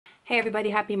Hey everybody,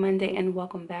 happy Monday and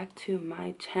welcome back to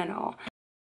my channel.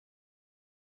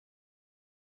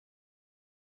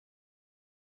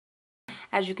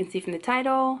 As you can see from the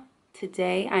title,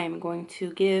 today I am going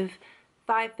to give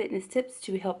 5 fitness tips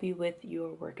to help you with your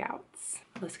workouts.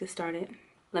 Let's get started.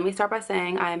 Let me start by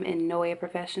saying I am in no way a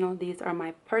professional. These are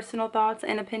my personal thoughts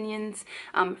and opinions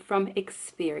from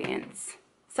experience.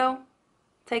 So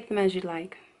take them as you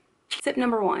like. Tip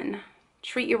number 1,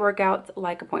 treat your workouts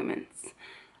like appointments.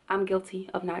 I'm guilty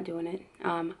of not doing it.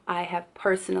 I have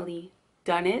personally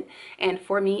done it, and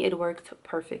for me it worked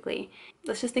perfectly.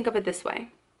 Let's just think of it this way.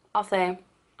 I'll say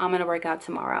I'm gonna work out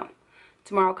tomorrow.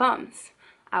 Tomorrow comes,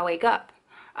 I wake up.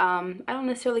 I don't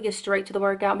necessarily get straight to the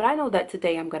workout, but I know that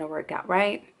today I'm gonna work out,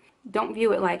 right? Don't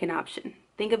view it like an option.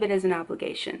 Think of it as an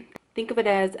obligation. Think of it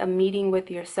as a meeting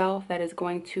with yourself that is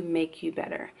going to make you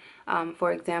better.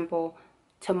 For example,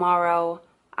 tomorrow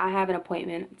I have an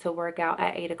appointment to work out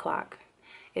at 8 o'clock.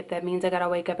 If that means I gotta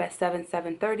wake up at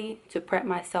 7:30 to prep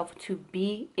myself to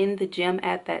be in the gym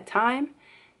at that time,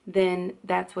 then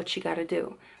that's what you gotta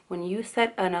do. When you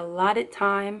set an allotted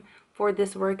time for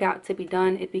this workout to be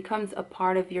done, it becomes a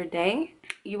part of your day.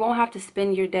 You won't have to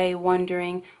spend your day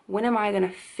wondering, when am I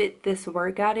gonna fit this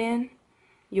workout in?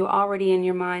 You'll already in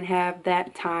your mind have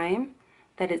that time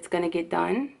that it's gonna get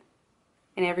done,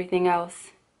 and everything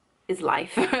else is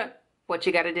life. What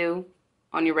you gotta do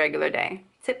on your regular day.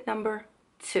 Tip number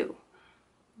 2,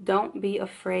 don't be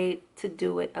afraid to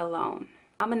do it alone.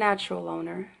 I'm a natural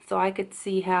loner, so I could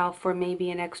see how for maybe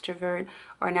an extrovert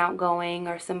or an outgoing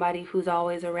or somebody who's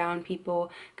always around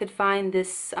people could find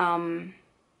this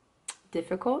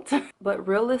difficult. But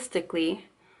realistically,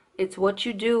 it's what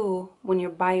you do when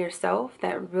you're by yourself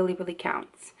that really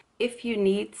counts. If you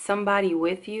need somebody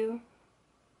with you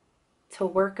to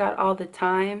work out all the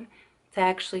time, to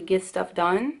actually get stuff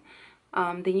done,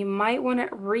 then you might want to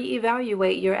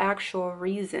reevaluate your actual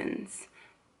reasons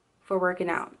for working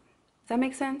out. Does that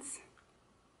make sense?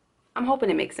 I'm hoping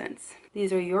it makes sense.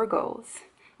 These are your goals.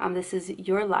 This is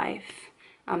your life.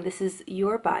 This is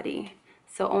your body.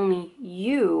 So only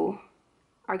you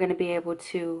are going to be able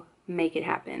to make it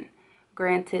happen.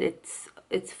 Granted,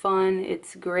 it's fun.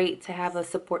 It's great to have a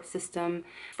support system,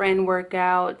 friend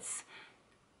workouts.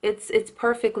 It's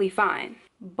perfectly fine.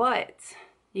 But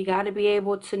you got to be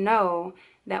able to know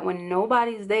that when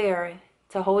nobody's there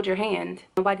to hold your hand,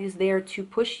 nobody's there to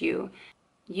push you,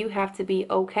 you have to be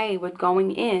okay with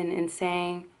going in and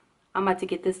saying, I'm about to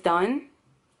get this done,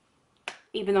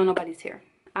 even though nobody's here.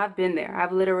 I've been there.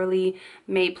 I've literally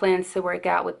made plans to work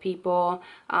out with people.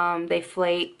 They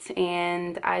flaked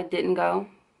and I didn't go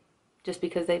just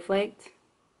because they flaked,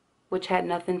 which had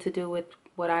nothing to do with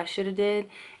what I should have did,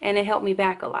 and it held me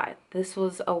back a lot. This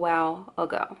was a while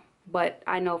ago. But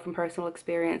I know from personal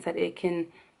experience that it can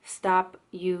stop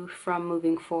you from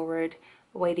moving forward,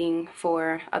 waiting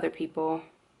for other people,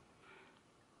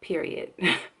 period.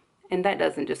 And that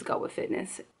doesn't just go with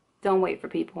fitness. Don't wait for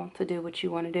people to do what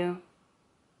you want to do.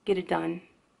 Get it done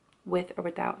with or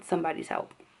without somebody's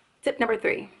help. Tip number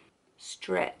 3,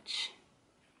 stretch.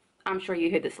 I'm sure you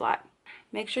hear this a lot.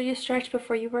 Make sure you stretch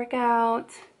before you work out.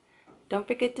 Don't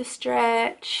forget to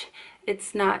stretch.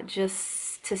 It's not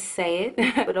just to say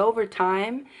it, but over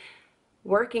time,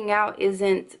 working out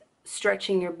isn't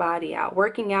stretching your body out.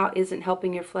 Working out isn't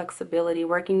helping your flexibility.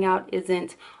 Working out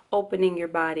isn't opening your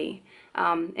body.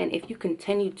 And if you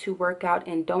continue to work out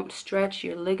and don't stretch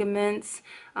your ligaments,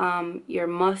 your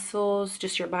muscles,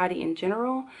 just your body in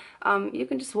general, you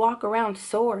can just walk around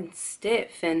sore and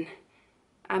stiff. And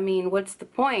I mean, what's the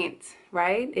point,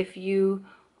 right? If you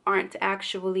aren't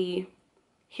actually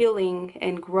healing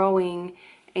and growing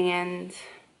and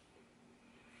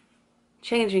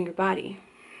changing your body.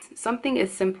 Something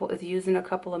as simple as using a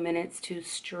couple of minutes to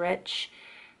stretch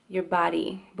your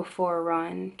body before a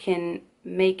run can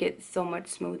make it so much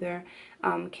smoother,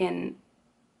 can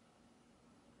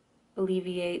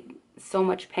alleviate so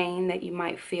much pain that you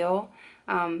might feel.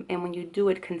 And when you do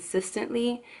it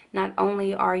consistently, not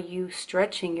only are you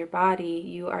stretching your body,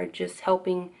 you are just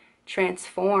helping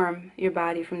transform your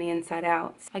body from the inside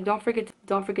out. Like, don't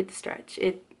forget to stretch.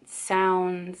 It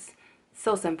sounds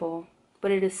so simple,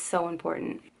 but it is so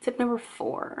important. Tip number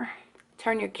 4,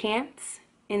 turn your can'ts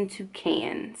into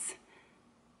cans.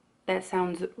 That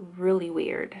sounds really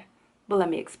weird, but let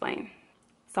me explain.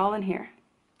 It's all in here.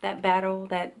 That battle,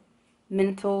 that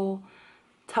mental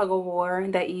tug of war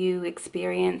that you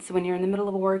experience when you're in the middle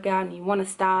of a workout and you want to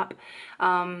stop.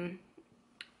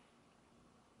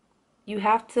 You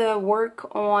have to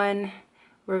work on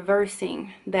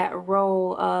reversing that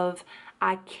role of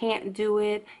I can't do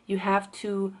it. You have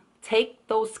to take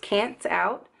those can'ts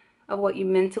out, of what you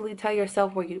mentally tell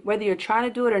yourself, whether you're trying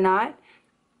to do it or not,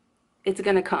 it's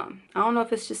gonna come. I don't know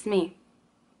if it's just me,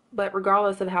 but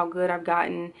regardless of how good I've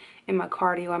gotten in my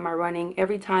cardio and my running,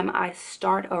 every time I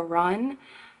start a run,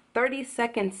 30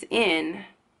 seconds in,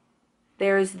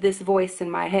 there's this voice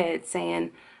in my head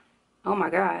saying, oh my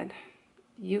God,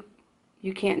 you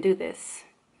can't do this.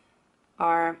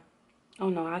 Or, oh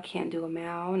no, I can't do a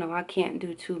mile. No, I can't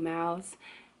do 2 miles.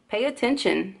 Pay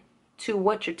attention to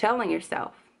what you're telling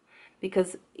yourself.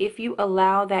 Because if you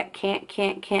allow that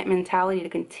can't mentality to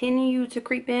continue to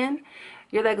creep in,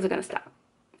 your legs are going to stop.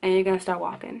 And you're going to start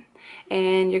walking.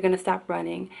 And you're going to stop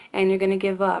running. And you're going to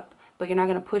give up. But you're not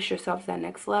going to push yourself to that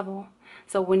next level.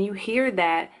 So when you hear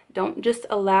that, don't just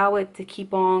allow it to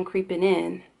keep on creeping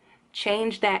in.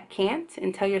 Change that can't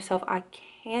and tell yourself, I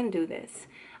can do this.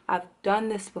 I've done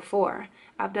this before.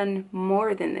 I've done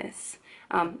more than this.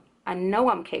 I know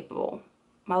I'm capable.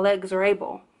 My legs are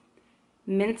able.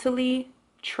 Mentally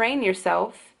train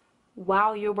yourself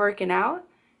while you're working out.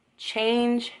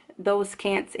 Change those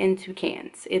can'ts into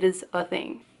cans. It is a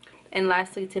thing. And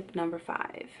lastly, tip number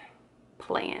 5,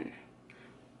 plan.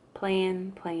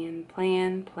 Plan, plan,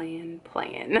 plan, plan,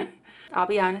 plan. I'll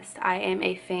be honest, I am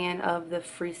a fan of the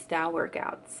freestyle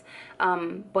workouts,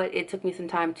 but it took me some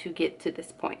time to get to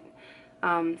this point.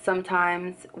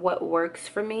 Sometimes what works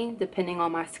for me, depending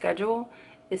on my schedule,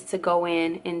 is to go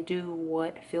in and do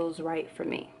what feels right for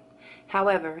me.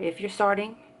 However, if you're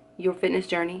starting your fitness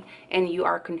journey and you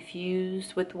are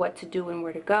confused with what to do and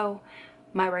where to go,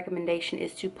 my recommendation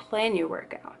is to plan your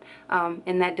workout.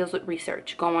 And that deals with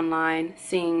research. Go online,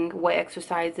 seeing what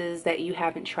exercises that you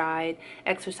haven't tried,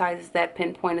 exercises that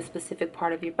pinpoint a specific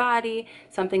part of your body,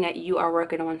 something that you are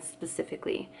working on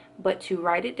specifically. But to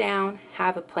write it down,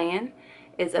 have a plan,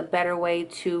 is a better way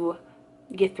to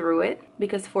get through it.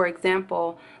 Because for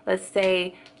example, let's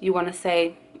say you want to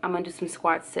say, I'm going to do some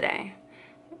squats today.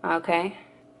 Okay?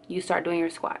 You start doing your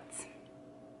squats.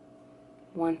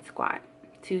 1 squat.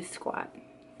 2 squat,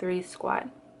 3 squat.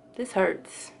 This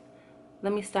hurts.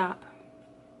 Let me stop.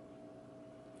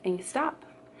 And you stop.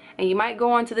 And you might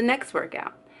go on to the next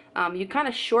workout. You kind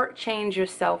of shortchange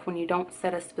yourself when you don't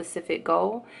set a specific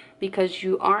goal, because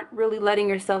you aren't really letting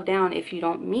yourself down if you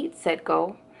don't meet said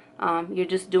goal. You're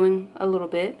just doing a little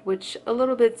bit, which a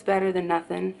little bit's better than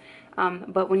nothing.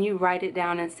 But when you write it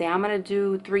down and say, I'm going to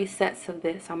do 3 sets of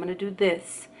this, I'm going to do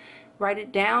this. Write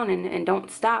it down and don't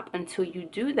stop until you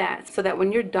do that, so that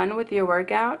when you're done with your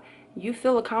workout, you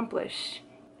feel accomplished.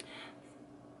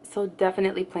 So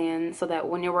definitely plan so that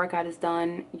when your workout is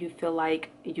done, you feel like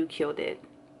you killed it.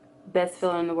 Best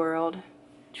feeling in the world.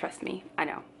 Trust me, I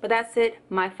know. But that's it,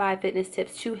 my 5 fitness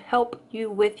tips to help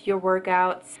you with your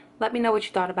workouts. Let me know what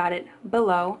you thought about it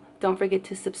below. Don't forget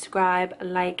to subscribe,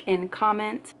 like, and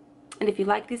comment. And if you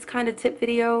like these kind of tip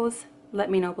videos, let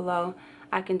me know below.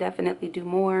 I can definitely do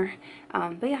more.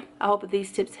 But yeah, I hope that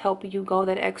these tips help you go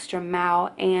that extra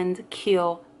mile and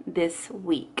kill this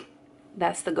week.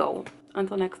 That's the goal.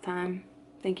 Until next time,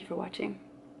 thank you for watching.